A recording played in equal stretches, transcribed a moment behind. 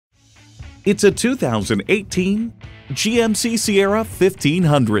It's a 2018 GMC Sierra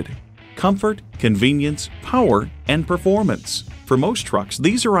 1500. Comfort, convenience, power, and performance. For most trucks,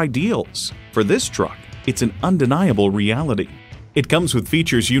 these are ideals. For this truck, it's an undeniable reality. It comes with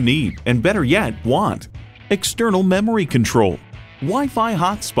features you need, and better yet, want. External memory control, Wi-Fi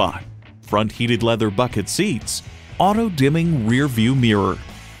hotspot, front heated leather bucket seats, auto-dimming rear view mirror,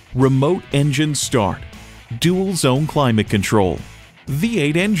 remote engine start, dual zone climate control,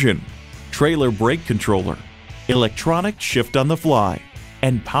 V8 engine, trailer brake controller, electronic shift on the fly,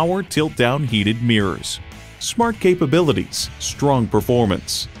 and power tilt-down heated mirrors. Smart capabilities, strong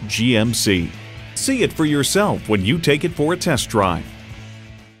performance, GMC. See it for yourself when you take it for a test drive.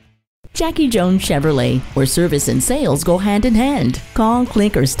 Jacky Jones Chevrolet, where service and sales go hand in hand. Call,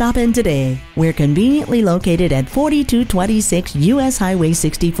 click, or stop in today. We're conveniently located at 4226 US Highway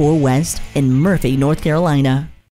 64 West in Murphy, North Carolina.